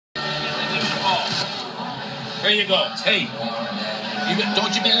Where you go? Hey,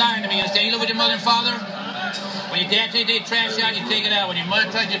 don't you be lying to me. You live with your mother and father? When your dad takes the trash out, you take it out. When your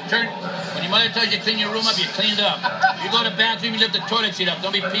mother tells you to clean your room up, you clean it up. You go to the bathroom, you lift the toilet seat up.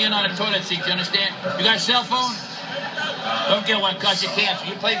 Don't be peeing on the toilet seat, you understand? You got a cell phone? Don't get one, cause you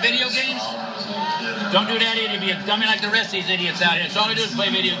cancer. You play video games? Don't do that either. Be a dummy like the rest of these idiots out here. That's all you do is play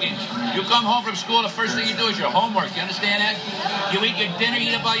video games. You come home from school, the first thing you do is your homework. You understand that? You eat your dinner,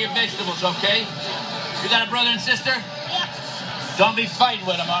 eat up all your vegetables, okay? You got a brother and sister? Don't be fighting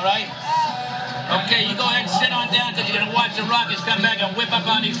with them, all right? Okay, you go ahead and sit on down because you're going to watch the Rockies come back and whip up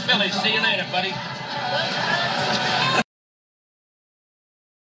on these Phillies. See you later, buddy.